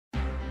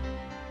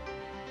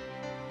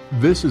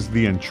This is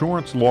the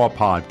Insurance Law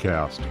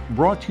Podcast,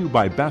 brought to you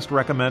by Best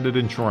Recommended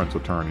Insurance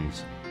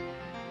Attorneys.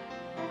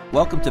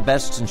 Welcome to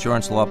Best's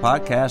Insurance Law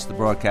Podcast, the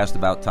broadcast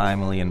about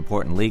timely and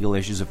important legal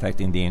issues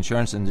affecting the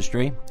insurance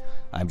industry.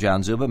 I'm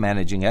John Zuba,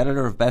 Managing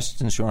Editor of Best's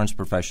Insurance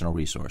Professional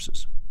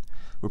Resources.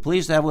 We're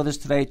pleased to have with us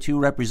today two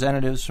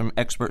representatives from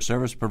expert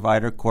service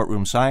provider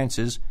Courtroom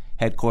Sciences,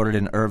 headquartered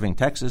in Irving,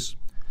 Texas.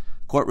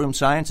 Courtroom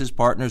Sciences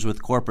partners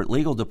with corporate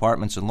legal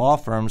departments and law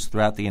firms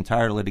throughout the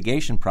entire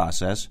litigation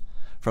process,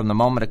 from the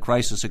moment a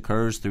crisis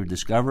occurs through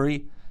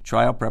discovery,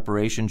 trial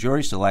preparation,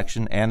 jury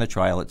selection, and the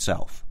trial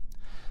itself.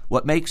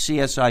 What makes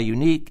CSI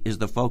unique is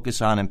the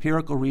focus on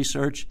empirical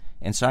research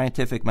and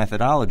scientific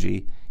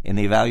methodology in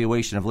the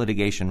evaluation of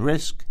litigation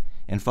risk,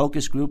 in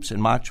focus groups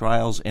and mock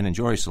trials, and in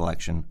jury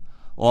selection,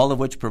 all of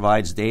which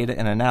provides data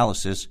and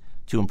analysis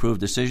to improve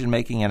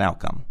decision-making and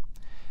outcome.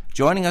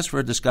 Joining us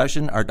for a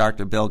discussion are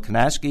Dr. Bill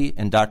Kanaski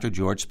and Dr.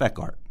 George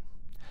Speckart.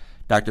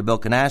 Dr. Bill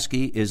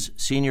Kanaski is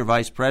Senior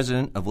Vice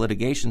President of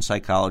Litigation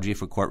Psychology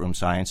for Courtroom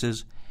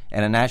Sciences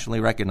and a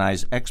nationally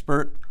recognized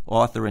expert,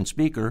 author, and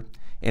speaker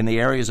in the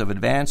areas of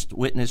advanced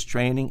witness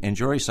training and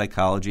jury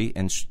psychology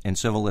and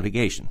civil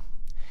litigation.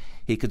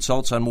 He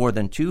consults on more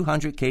than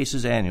 200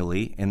 cases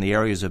annually in the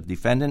areas of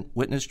defendant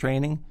witness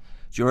training,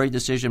 jury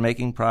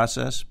decision-making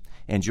process,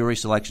 and jury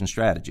selection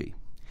strategy.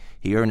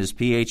 He earned his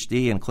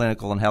Ph.D. in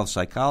clinical and health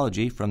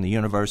psychology from the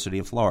University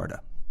of Florida.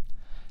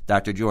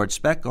 Dr. George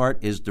Speckart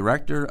is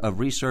Director of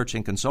Research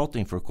and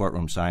Consulting for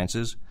Courtroom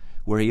Sciences,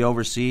 where he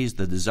oversees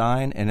the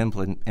design and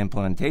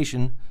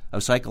implementation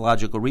of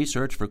psychological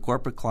research for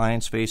corporate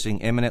clients facing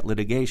imminent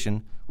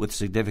litigation with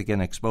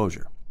significant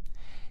exposure.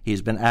 He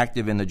has been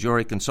active in the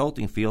jury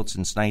consulting field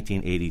since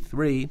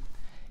 1983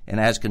 and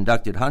has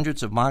conducted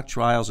hundreds of mock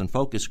trials and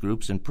focus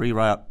groups and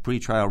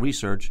pretrial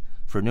research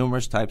for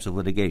numerous types of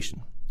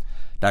litigation.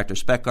 Dr.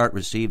 Speckart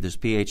received his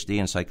Ph.D.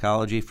 in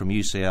psychology from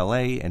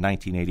UCLA in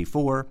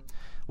 1984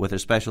 with a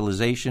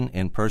specialization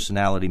in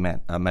personality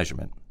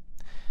measurement.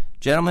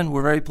 Gentlemen,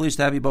 we're very pleased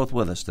to have you both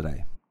with us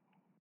today.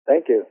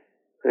 Thank you.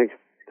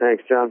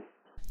 Thanks, John.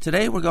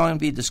 Today we're going to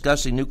be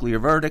discussing nuclear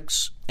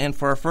verdicts, and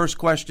for our first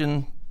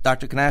question,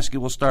 Dr. Kanaski,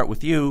 we'll start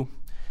with you.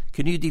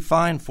 Can you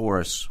define for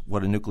us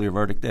what a nuclear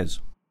verdict is?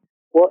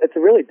 Well, it's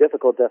a really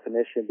difficult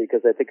definition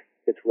because I think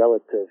it's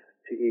relative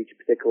to each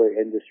particular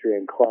industry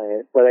and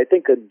client, but I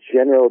think a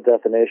general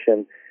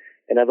definition,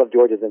 and I'd love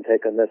George's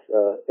input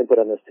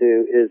on this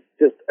too, is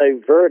just a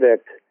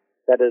verdict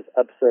that is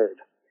absurd.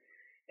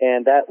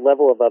 And that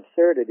level of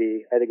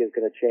absurdity, I think, is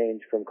going to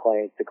change from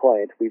client to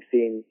client. We've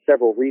seen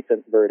several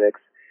recent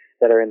verdicts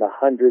that are in the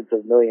hundreds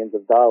of millions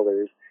of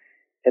dollars,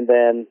 and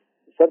then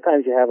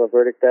sometimes you have a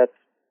verdict that's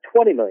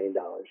 $20 million.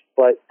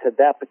 But to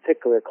that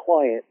particular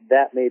client,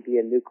 that may be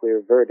a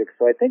nuclear verdict.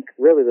 So I think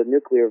really the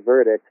nuclear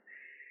verdict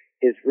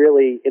is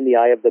really in the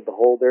eye of the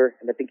beholder,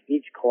 and I think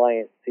each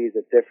client sees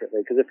it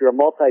differently. Because if you're a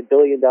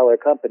multi-billion-dollar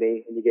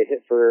company and you get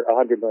hit for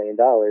 $100 million,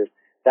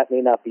 that may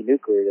not be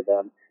nuclear to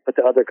them, but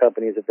to other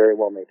companies it very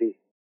well may be.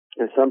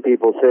 And some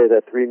people say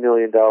that $3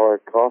 million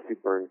coffee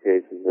burn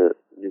case is a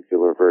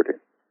nuclear verdict.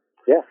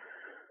 Yeah.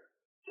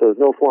 So there's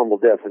no formal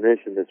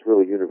definition that's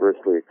really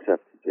universally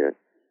accepted yet.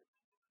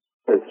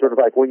 It's sort of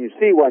like when you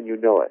see one, you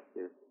know it.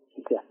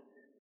 Yeah.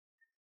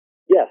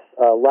 Yes.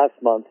 Last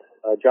month,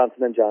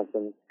 Johnson &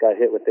 Johnson got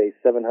hit with a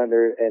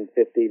 $750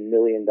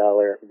 million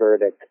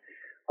verdict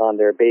on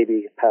their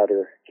baby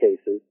powder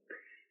cases.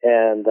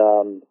 And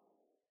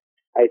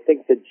I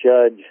think the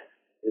judge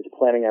is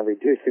planning on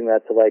reducing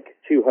that to like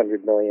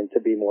 $200 million to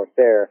be more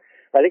fair.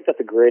 I think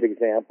that's a great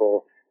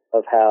example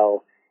of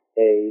how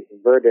a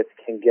verdict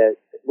can get,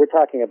 we're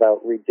talking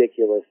about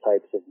ridiculous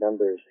types of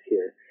numbers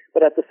here.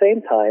 But at the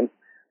same time,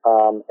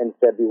 in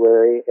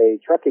February, a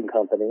trucking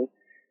company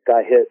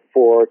got hit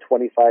for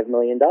 $25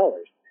 million.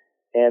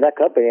 And that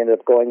company ended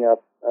up going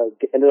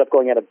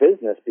out of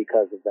business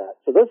because of that.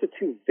 So those are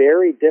two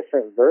very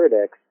different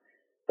verdicts,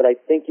 but I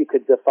think you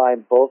could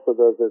define both of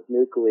those as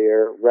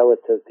nuclear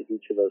relative to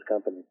each of those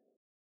companies.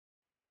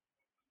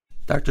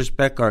 Dr.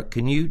 Speckart,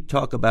 can you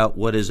talk about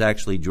what is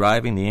actually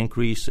driving the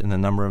increase in the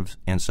number of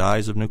and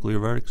size of nuclear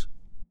verdicts?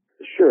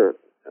 Sure.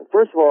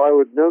 First of all, I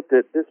would note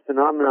that this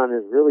phenomenon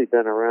has really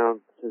been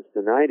around since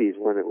the 90s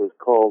when it was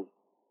called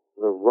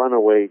the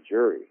runaway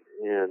jury.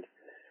 And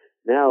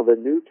now the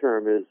new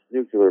term is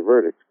nuclear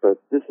verdicts,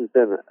 but this has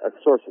been a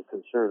source of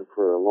concern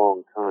for a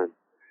long time.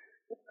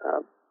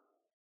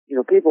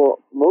 People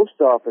most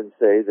often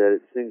say that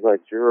it's things like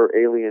juror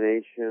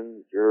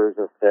alienation, jurors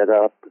are fed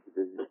up,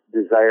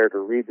 desire to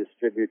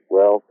redistribute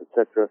wealth,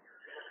 etc.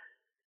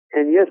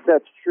 And yes,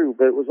 that's true,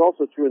 but it was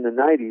also true in the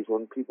 90s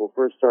when people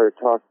first started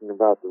talking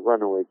about the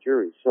runaway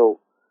jury. So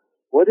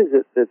what is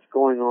it that's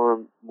going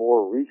on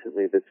more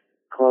recently that's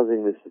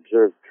causing this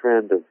observed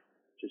trend of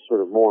just sort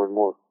of more and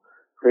more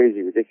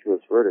crazy,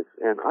 ridiculous verdicts?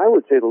 And I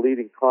would say the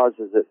leading cause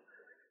is that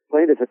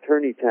plaintiff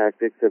attorney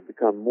tactics have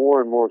become more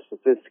and more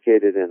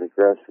sophisticated and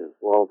aggressive,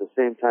 while at the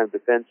same time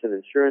defense and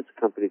insurance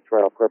company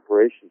trial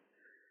preparation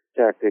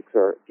tactics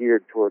are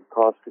geared toward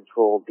cost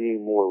control,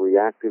 being more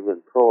reactive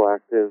and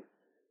proactive,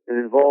 and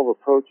involve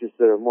approaches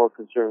that are more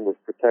concerned with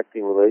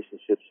protecting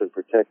relationships and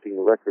protecting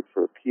the record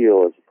for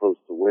appeal as opposed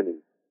to winning.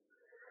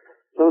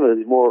 Some of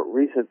these more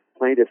recent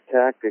plaintiff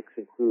tactics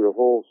include a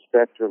whole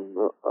spectrum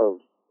of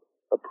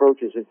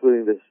approaches,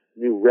 including this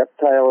new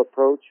reptile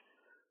approach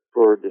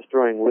for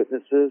destroying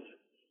witnesses,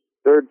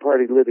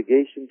 third-party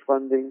litigation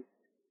funding,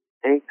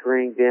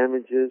 anchoring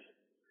damages,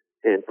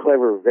 and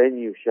clever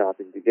venue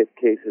shopping to get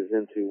cases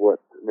into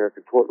what the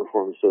American Tort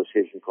Reform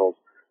Association calls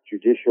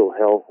judicial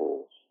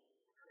hellholes.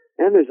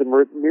 And there's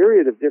a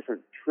myriad of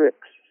different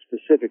tricks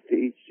specific to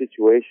each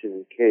situation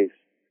and case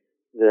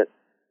that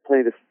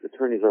plaintiff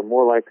attorneys are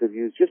more likely to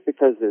use just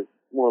because they're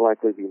more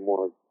likely to be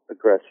more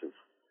aggressive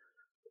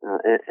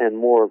and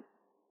more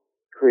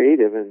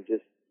creative, and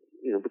just,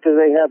 because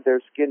they have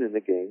their skin in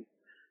the game.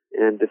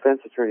 And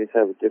defense attorneys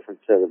have a different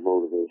set of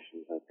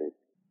motivations, I think.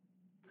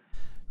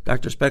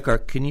 Dr.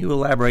 Speckhard, can you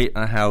elaborate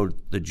on how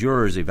the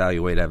jurors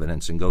evaluate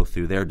evidence and go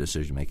through their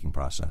decision-making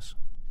process?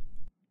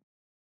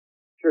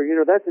 Sure.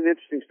 That's an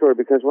interesting story,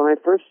 because when I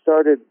first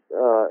started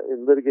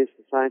in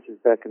litigation sciences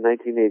back in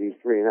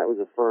 1983, and that was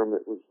a firm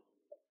that was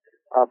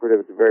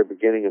operative at the very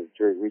beginning of the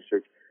jury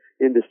research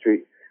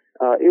industry,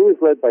 it was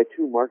led by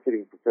two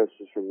marketing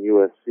professors from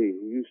USC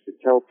who used to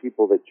tell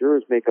people that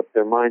jurors make up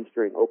their minds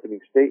during opening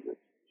statements.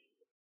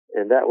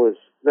 And that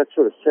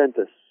sort of sent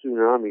a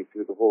tsunami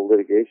through the whole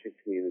litigation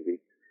community,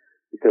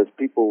 because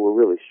people were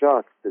really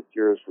shocked that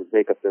jurors would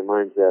make up their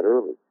minds that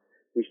early.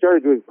 We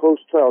started doing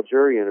post-trial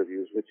jury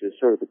interviews, which is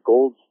sort of the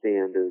gold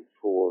standard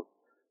for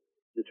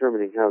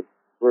determining how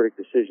verdict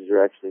decisions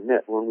are actually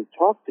met. When we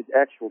talked to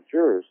actual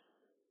jurors,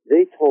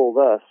 they told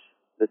us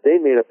that they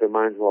made up their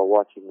minds while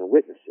watching the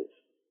witnesses.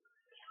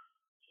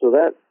 So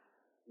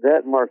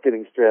that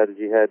marketing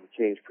strategy had to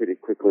change pretty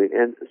quickly.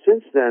 And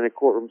since then, in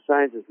courtroom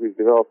sciences, we've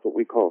developed what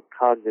we call a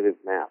cognitive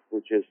map,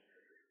 which is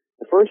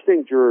the first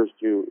thing jurors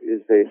do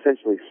is they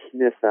essentially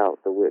sniff out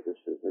the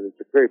witnesses. And it's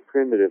a very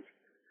primitive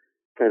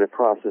kind of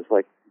process,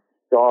 like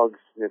dog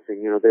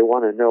sniffing. They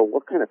want to know,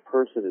 what kind of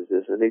person is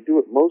this? And they do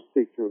it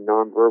mostly through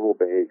nonverbal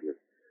behavior: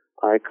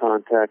 eye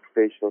contact,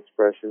 facial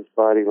expressions,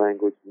 body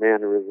language,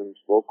 mannerisms,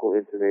 vocal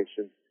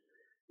intonation.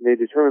 And they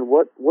determine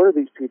what are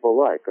these people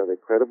like? Are they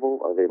credible?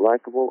 Are they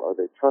likable? Are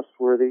they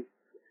trustworthy?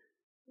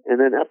 And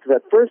then after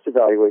that first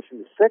evaluation,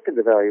 the second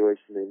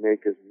evaluation they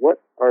make is,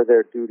 what are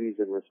their duties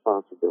and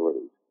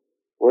responsibilities?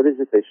 What is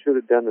it they should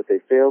have done that they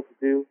failed to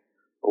do?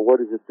 Or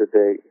what is it that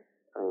they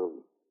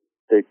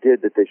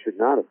did that they should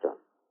not have done?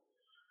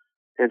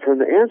 And from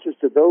the answers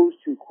to those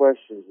two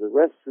questions, the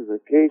rest of the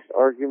case,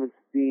 arguments,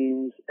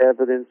 themes,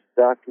 evidence,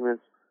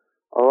 documents,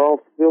 are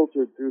all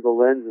filtered through the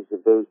lenses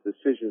of those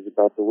decisions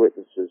about the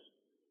witnesses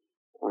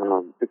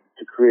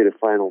to create a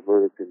final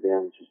verdict and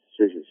damages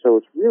decision. So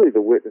it's really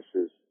the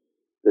witnesses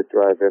that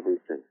drive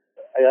everything.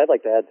 I'd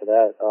like to add to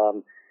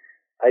that.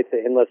 I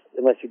think,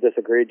 unless you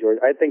disagree, George,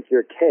 I think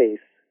your case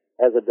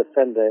as a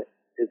defendant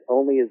is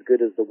only as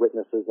good as the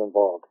witnesses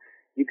involved.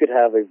 You could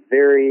have a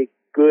very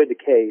good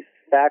case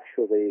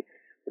factually,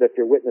 but if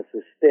your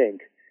witnesses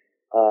stink,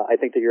 I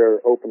think that you're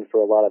open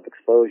for a lot of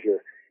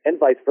exposure. And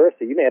vice versa.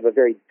 You may have a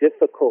very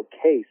difficult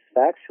case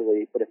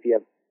factually, but if you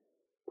have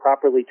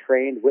properly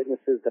trained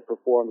witnesses that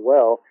performed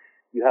well,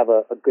 you have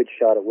a good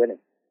shot at winning.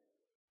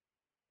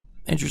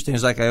 Interesting.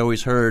 It's like I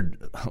always heard,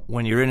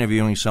 when you're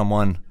interviewing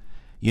someone,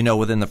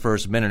 within the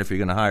first minute if you're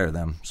going to hire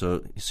them. So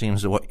it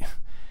seems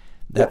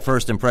that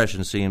first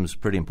impression seems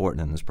pretty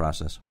important in this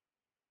process.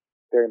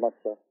 Very much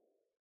so.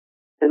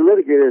 And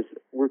litigators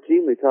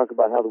routinely talk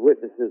about how the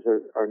witnesses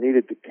are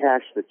needed to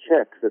cash the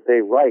checks that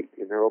they write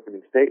in their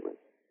opening statements.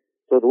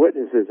 So the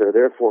witnesses are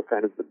therefore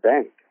kind of the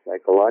bank,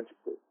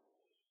 psychologically.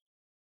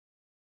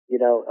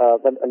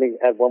 Let me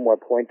add one more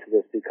point to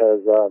this,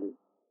 because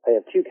I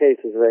have two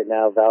cases right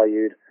now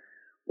valued.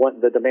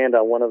 The demand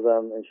on one of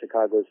them in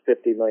Chicago is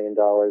 $50 million,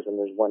 and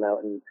there's one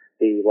out in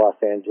the Los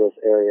Angeles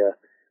area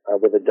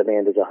where the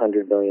demand is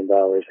 $100 million.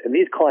 And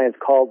these clients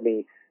called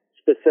me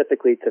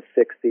specifically to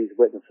fix these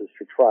witnesses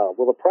for trial.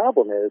 Well, the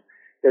problem is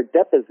their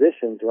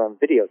depositions are on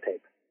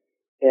videotape,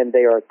 and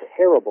they are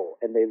terrible,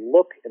 and they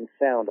look and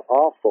sound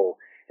awful.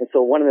 And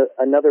so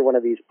another one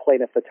of these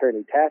plaintiff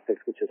attorney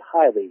tactics, which is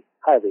highly,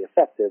 highly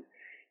effective,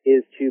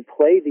 is to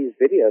play these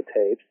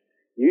videotapes,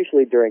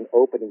 usually during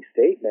opening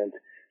statement,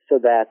 so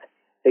that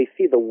they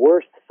see the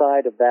worst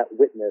side of that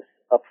witness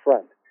up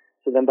front.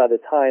 So then by the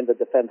time the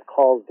defense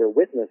calls their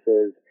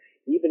witnesses,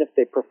 even if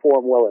they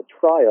perform well at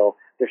trial,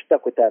 they're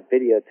stuck with that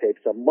videotape.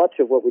 So much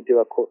of what we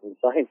do at Courtroom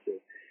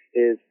Sciences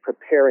is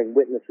preparing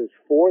witnesses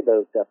for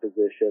those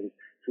depositions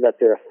so that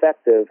they're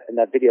effective and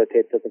that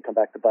videotape doesn't come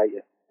back to bite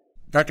you.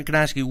 Dr.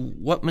 Konasky,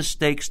 what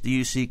mistakes do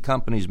you see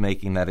companies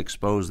making that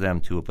expose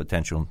them to a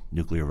potential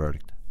nuclear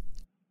verdict?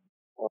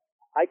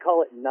 I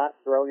call it not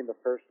throwing the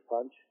first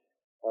punch.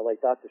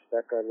 Like Dr.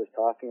 Speckhard was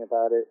talking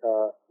about it,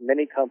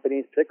 many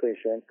companies, particularly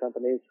insurance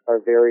companies, are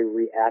very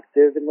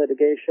reactive in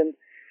litigation,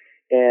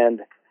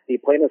 and the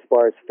plaintiffs'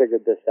 bars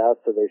figured this out,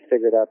 so they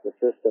figured out the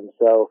system.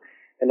 So,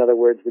 in other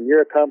words, when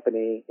you're a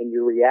company and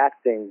you're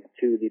reacting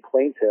to the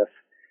plaintiff,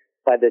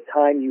 by the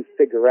time you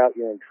figure out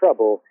you're in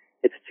trouble,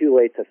 it's too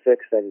late to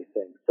fix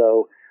anything.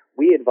 So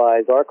we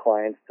advise our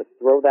clients to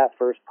throw that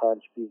first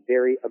punch, be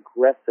very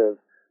aggressive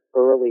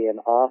early and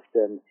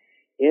often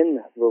in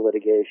the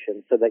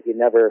litigation so that you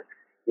never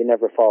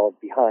fall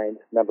behind,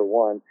 number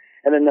one.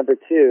 And then number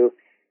two,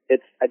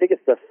 I think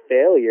it's the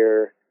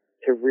failure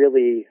to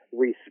really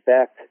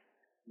respect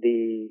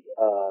the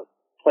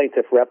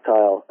plaintiff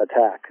reptile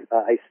attack.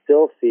 I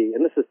still see,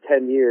 and this is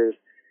 10 years,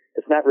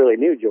 it's not really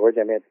new, George.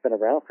 I mean, it's been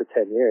around for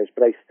 10 years,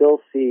 but I still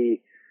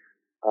see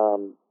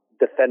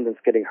defendants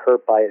getting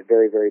hurt by it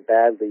very, very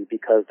badly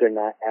because they're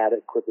not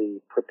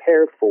adequately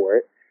prepared for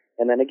it.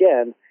 And then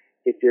again,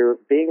 if you're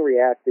being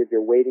reactive,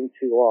 you're waiting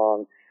too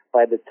long,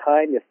 by the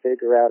time you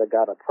figure out I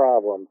got a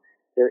problem,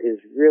 there is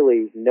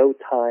really no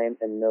time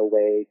and no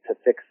way to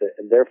fix it.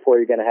 And therefore,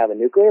 you're going to have a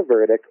nuclear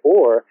verdict,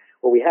 or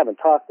what we haven't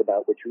talked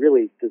about, which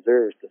really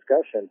deserves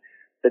discussion,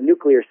 the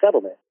nuclear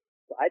settlement.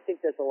 I think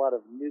there's a lot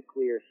of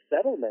nuclear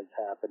settlements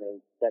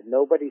happening that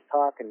nobody's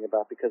talking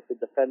about because the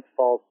defense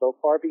falls so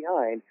far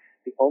behind.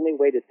 The only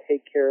way to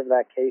take care of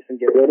that case and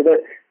get rid of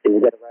it is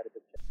you got to write a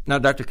petition. Now,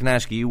 Dr.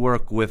 Kanaski, you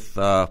work with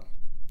a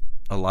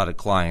lot of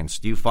clients.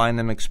 Do you find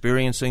them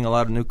experiencing a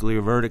lot of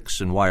nuclear verdicts,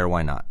 and why or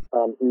why not?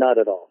 Not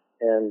at all.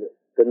 And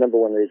the number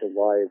one reason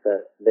why is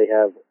that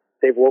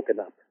they've woken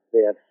up, they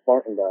have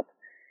smartened up,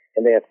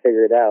 and they have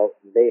figured out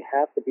they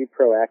have to be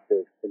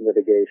proactive in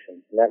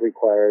litigation. And that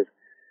requires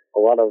a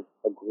lot of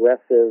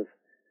aggressive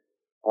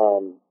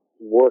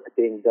work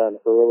being done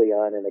early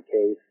on in a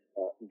case,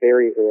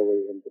 very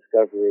early in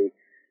discovery,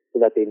 so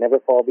that they never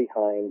fall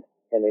behind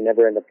and they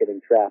never end up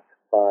getting trapped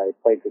by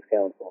plaintiff's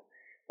counsel.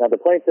 Now, the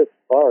plaintiff's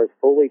bar has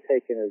fully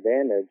taken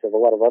advantage of a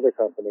lot of other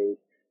companies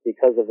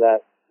because of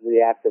that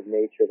reactive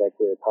nature that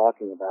we were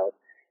talking about.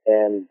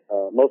 And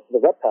most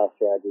of the reptile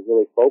strategies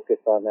really focus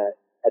on that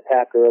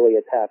attack early,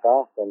 attack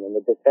often, and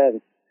the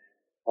defense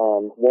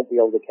won't be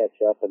able to catch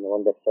up, and they'll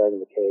end up starting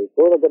the case.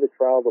 Or they'll go to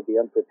trial, they'll be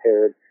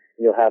unprepared,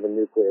 and you'll have a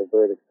nuclear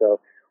verdict. So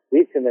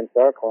we've convinced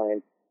our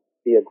clients,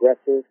 be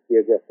aggressive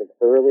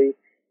early,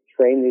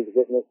 train these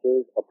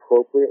witnesses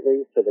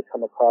appropriately so they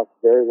come across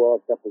very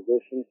well at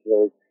depositions. So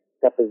those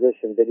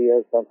deposition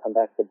videos don't come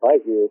back to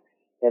bite you.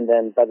 And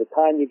then by the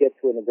time you get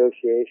to a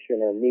negotiation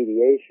or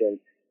mediation,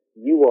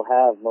 you will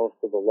have most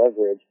of the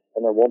leverage,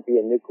 and there won't be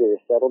a nuclear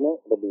settlement.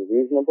 It'll be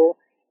reasonable.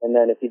 And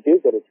then if you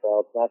do go to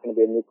trial, it's not going to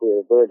be a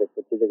nuclear verdict.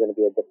 It's either going to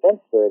be a defense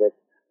verdict,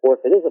 or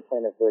if it is a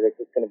plaintiff verdict,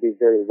 it's going to be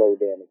very low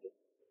damages.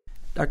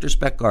 Dr.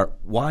 Speckgart,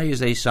 why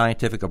is a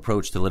scientific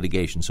approach to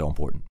litigation so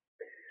important?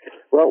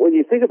 Well, when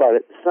you think about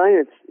it,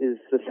 science is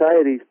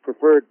society's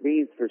preferred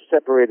means for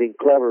separating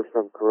clever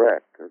from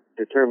correct, or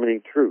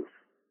determining truth,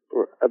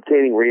 or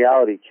obtaining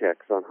reality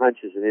checks on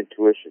hunches and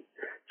intuition.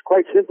 It's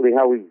quite simply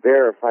how we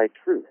verify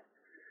truth.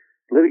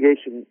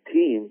 Litigation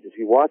teams, if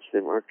you watch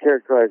them, are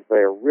characterized by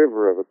a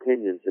river of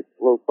opinions that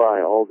float by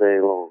all day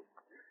long.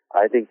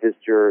 I think this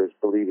juror is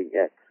believing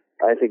X.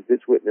 I think this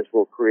witness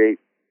will create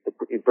the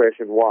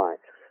impression Y.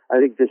 I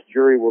think this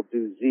jury will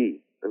do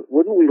Z.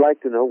 Wouldn't we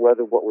like to know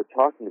whether what we're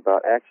talking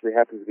about actually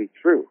happens to be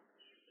true?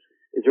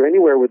 Is there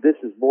anywhere where this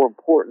is more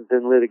important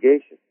than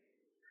litigation?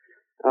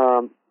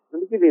 Let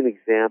me give you an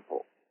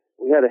example.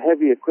 We had a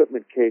heavy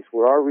equipment case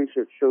where our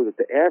research showed that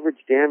the average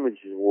damage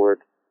award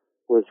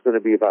was going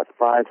to be about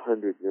 $500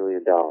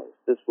 million.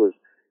 This was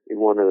in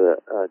one of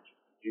the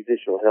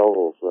judicial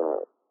hellholes,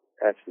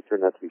 actually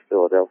turned out to be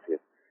Philadelphia.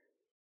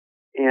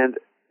 And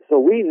so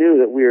we knew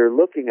that we were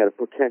looking at a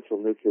potential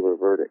nuclear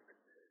verdict.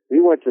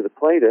 We went to the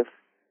plaintiff,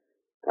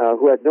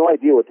 who had no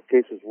idea what the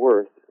case was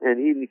worth, and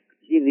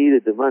he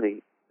needed the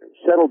money,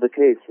 settled the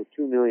case for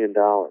 $2 million.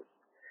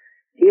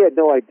 He had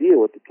no idea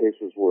what the case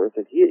was worth,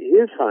 and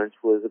his hunch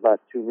was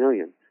about $2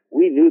 million.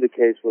 We knew the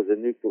case was a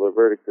nuclear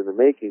verdict in the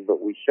making,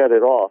 but we shut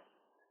it off.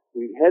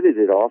 We headed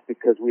it off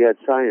because we had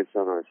science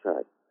on our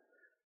side.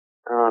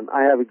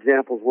 I have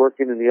examples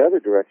working in the other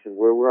direction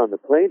where we're on the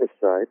plaintiff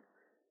side,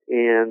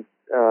 and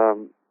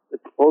the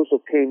proposal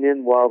came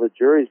in while the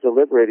jury's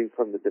deliberating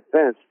from the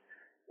defense.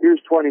 Here's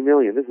 $20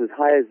 million. This is as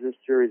high as this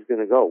jury's going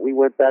to go. We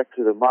went back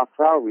to the mock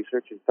trial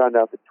research and found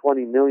out that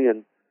 $20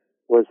 million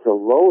was the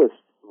lowest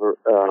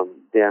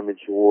damage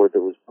award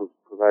that was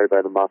provided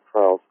by the mock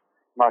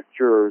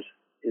jurors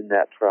in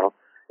that trial,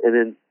 and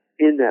then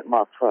in that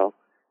mock trial,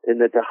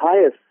 and that the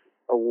highest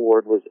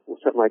award was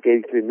something like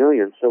 $83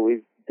 million. So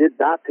we did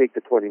not take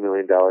the $20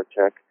 million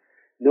check,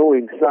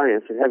 knowing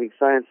science and having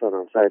science on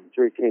our side. The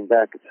jury came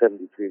back at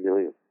 $73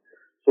 million.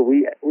 So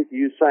we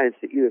use science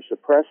to either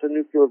suppress a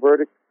nuclear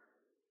verdict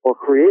or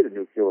create a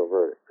nuclear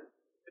verdict,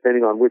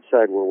 depending on which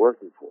side we're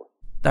working for.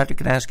 Dr.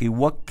 Kanaski,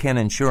 what can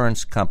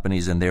insurance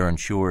companies and their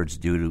insureds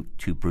do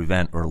to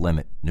prevent or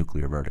limit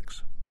nuclear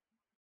verdicts?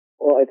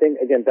 Well, I think,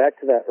 again, back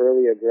to that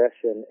early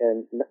aggression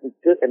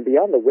and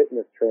beyond the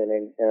witness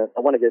training, and I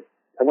want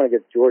to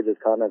get George's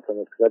comments on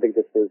this because I think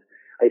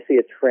I see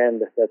a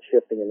trend that's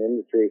shifting in the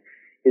industry,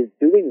 is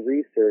doing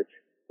research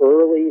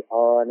early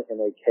on in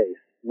a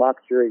case, mock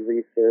jury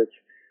research,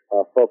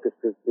 focus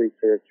group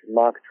research,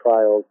 mock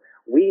trials.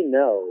 We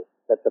know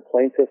that the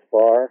plaintiff's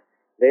bar,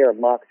 they are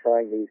mock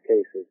trying these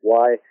cases.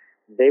 Why?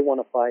 they want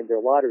to find their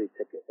lottery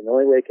ticket. And the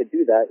only way they could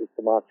do that is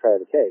to mock try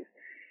the case.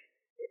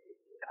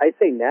 I'd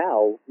say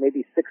now,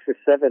 maybe 6 or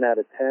 7 out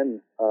of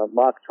 10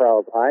 mock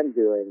trials I'm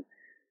doing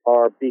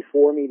are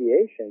before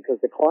mediation, because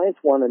the clients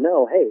want to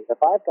know, hey, if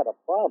I've got a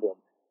problem,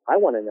 I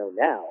want to know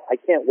now. I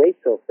can't wait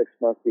till 6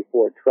 months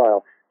before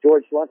trial.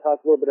 George, you want to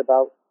talk a little bit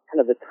about kind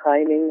of the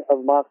timing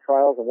of mock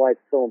trials and why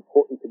it's so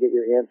important to get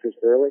your answers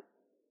early?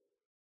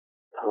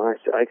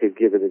 I could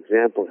give an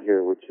example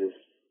here, which is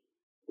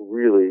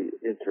really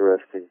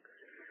interesting.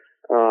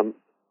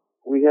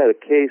 We had a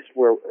case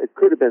where it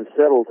could have been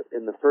settled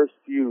in the first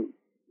few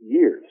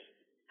years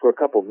for a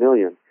couple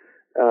million.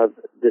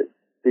 The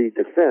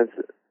defense,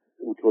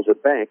 which was a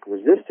bank,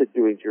 resisted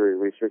doing jury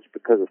research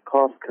because of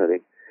cost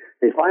cutting.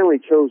 They finally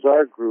chose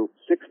our group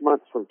 6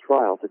 months from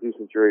trial to do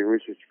some jury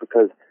research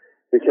because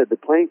they said the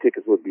plane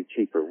tickets would be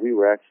cheaper. We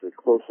were actually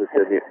closer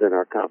than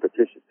our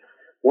competition.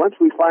 Once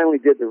we finally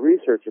did the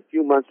research a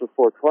few months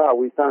before trial,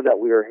 we found out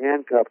we were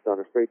handcuffed on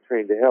a freight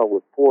train to hell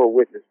with poor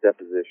witness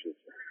depositions.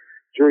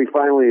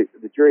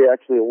 The jury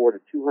actually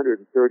awarded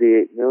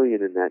 $238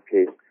 million in that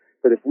case.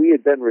 But if we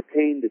had been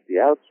retained at the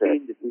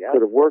outset, we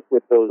could have worked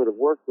with those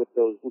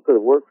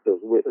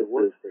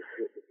witnesses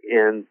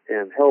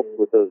and helped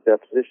with those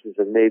depositions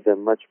and made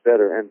them much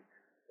better, and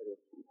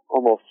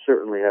almost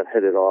certainly have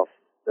headed off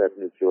that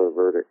nuclear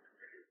verdict.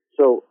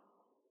 So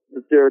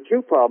there are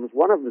two problems.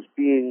 One of them is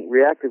being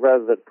reactive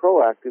rather than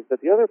proactive,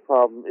 but the other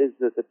problem is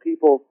that the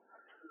people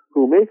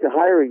who make the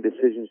hiring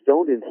decisions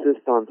don't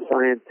insist on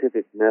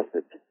scientific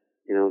methods.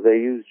 You know, they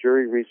use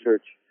jury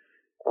research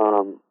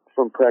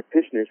from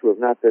practitioners who have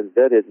not been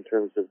vetted in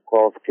terms of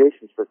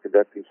qualifications for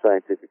conducting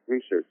scientific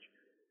research.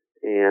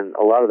 And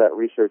a lot of that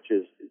research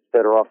is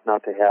better off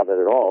not to have it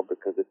at all,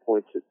 because it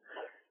points it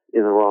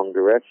in the wrong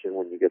direction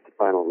when you get the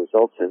final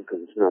results in, because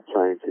it's not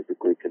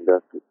scientifically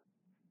conducted.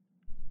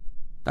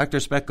 Dr.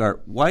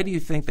 Speckart, why do you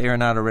think they are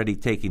not already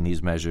taking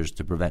these measures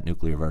to prevent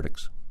nuclear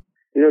verdicts?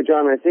 You know,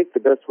 John, I think the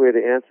best way to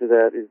answer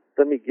that is,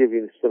 let me give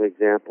you some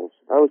examples.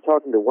 I was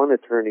talking to one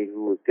attorney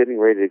who was getting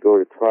ready to go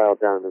to trial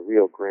down in the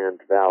Rio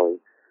Grande Valley,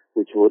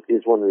 which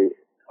is one of the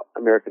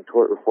American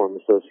Tort Reform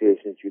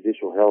Association's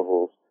judicial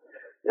hellholes.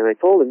 And I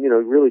told him, you know,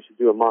 he really should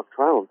do a mock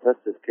trial and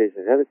test this case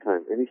ahead of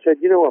time. And he said,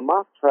 you know, a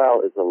mock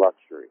trial is a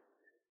luxury.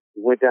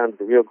 He went down to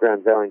the Rio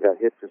Grande Valley and got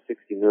hit for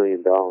 $60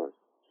 million.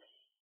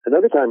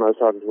 Another time I was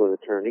talking to an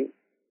attorney,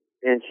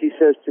 and she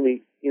says to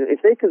me, you know,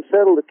 if they can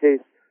settle the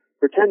case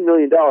for $10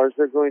 million,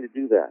 they're going to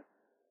do that.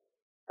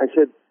 I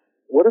said,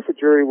 what if a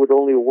jury would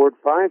only award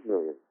 $5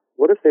 million?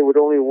 What if they would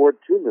only award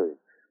 $2 million?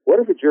 What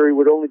if a jury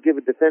would only give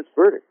a defense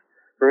verdict?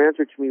 Her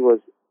answer to me was,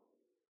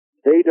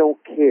 they don't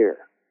care.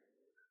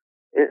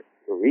 And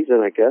the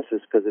reason, I guess,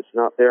 is because it's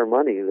not their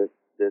money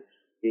that's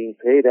being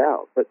paid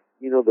out. But,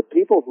 you know, the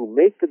people who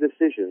make the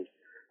decisions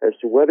as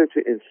to whether to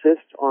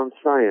insist on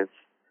science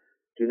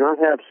do not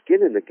have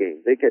skin in the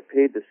game. They get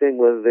paid the same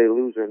whether they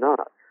lose or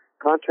not.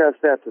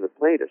 Contrast that to the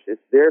plaintiffs.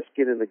 It's their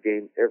skin in the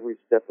game every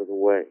step of the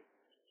way.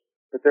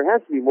 But there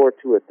has to be more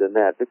to it than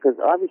that, because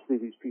obviously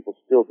these people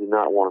still do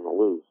not want to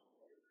lose.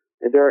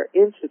 And there are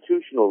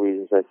institutional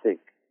reasons, I think.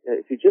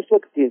 If you just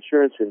look at the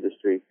insurance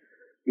industry,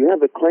 you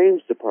have the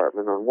claims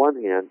department on one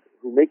hand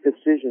who make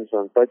decisions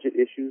on budget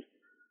issues,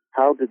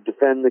 how to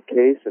defend the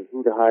case and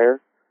who to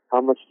hire, how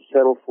much to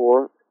settle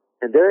for,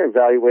 and they're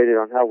evaluated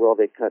on how well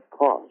they cut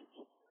costs.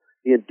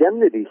 The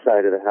indemnity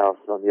side of the house,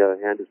 on the other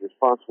hand, is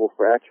responsible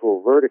for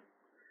actual verdict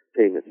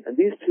payments. And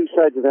these two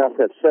sides of the house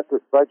have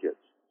separate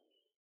budgets.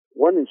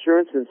 One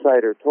insurance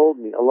insider told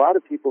me a lot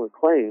of people in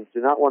claims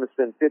do not want to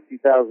spend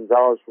 $50,000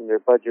 from their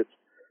budgets,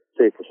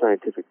 say for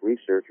scientific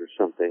research or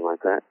something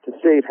like that, to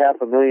save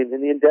 $500,000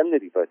 in the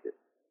indemnity budget.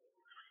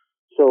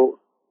 So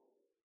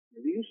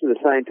the use of the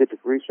scientific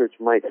research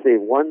might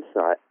save one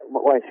side,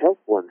 might help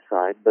one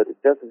side, but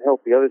it doesn't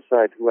help the other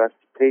side who has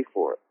to pay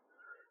for it.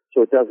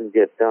 So it doesn't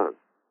get done.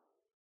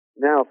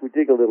 Now, if we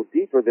dig a little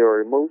deeper, there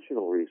are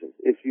emotional reasons.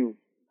 If you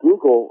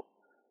Google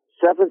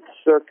Seventh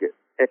Circuit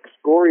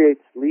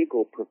excoriates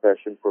legal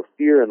profession for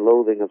fear and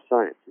loathing of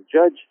science,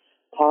 Justice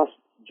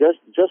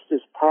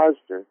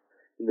Posner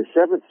in the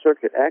Seventh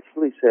Circuit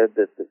actually said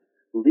that the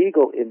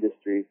legal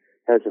industry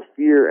has a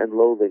fear and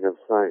loathing of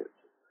science.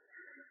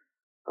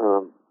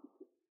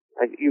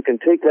 You can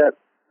take that,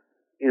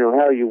 you know,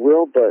 how you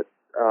will, but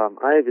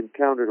I have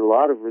encountered a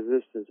lot of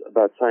resistance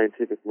about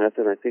scientific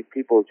method. I think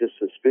people are just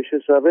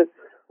suspicious of it,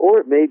 or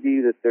it may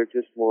be that they're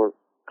just more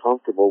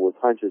comfortable with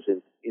hunches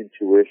and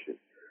intuition.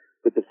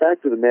 But the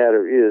fact of the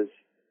matter is,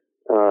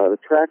 the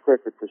track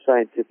record for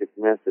scientific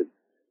method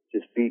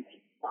just beats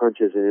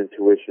hunches and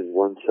intuition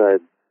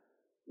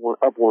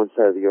up one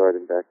side of the yard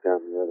and back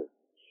down the other.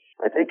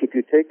 I think if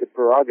you take the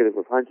prerogative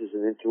of hunches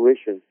and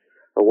intuition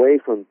away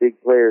from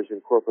big players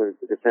in corporate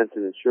defense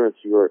and insurance,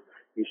 you are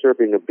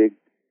usurping a big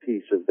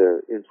piece of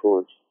their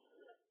influence,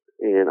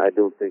 and I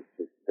don't think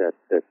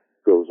that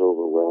goes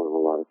over well in a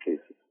lot of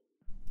cases.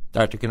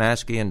 Dr.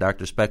 Kanaski and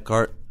Dr.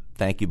 Speckart,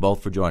 thank you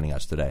both for joining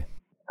us today.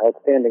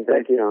 Outstanding.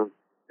 Thank you, John.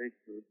 Thank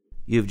you.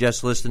 You've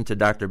just listened to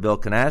Dr. Bill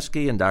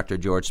Kanaski and Dr.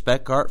 George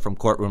Speckart from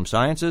Courtroom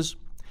Sciences.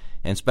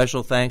 And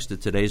special thanks to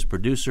today's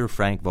producer,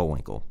 Frank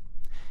Vowinkle.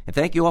 And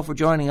thank you all for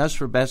joining us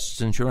for Best's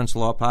Insurance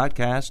Law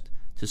Podcast.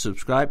 To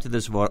subscribe to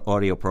this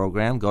audio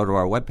program, go to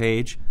our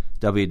webpage,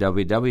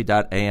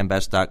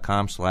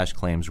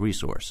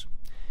 www.ambest.com/claimsresource.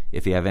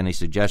 If you have any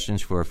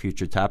suggestions for a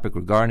future topic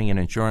regarding an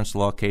insurance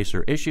law case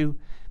or issue,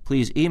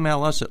 please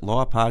email us at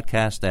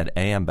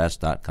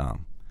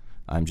lawpodcast@ambest.com.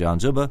 I'm John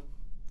Zuba,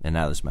 and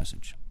now this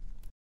message.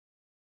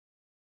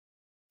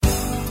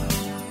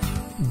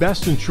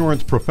 Best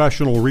Insurance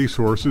Professional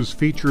Resources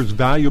features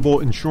valuable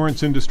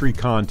insurance industry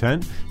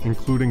content,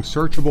 including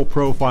searchable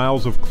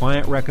profiles of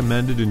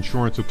client-recommended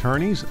insurance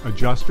attorneys,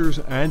 adjusters,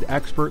 and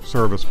expert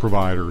service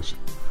providers.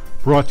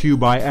 Brought to you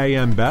by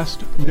AM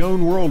Best,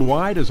 known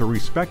worldwide as a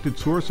respected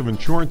source of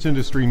insurance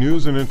industry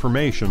news and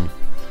information.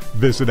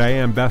 Visit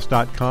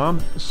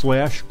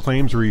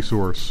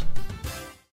ambest.com/claimsresource.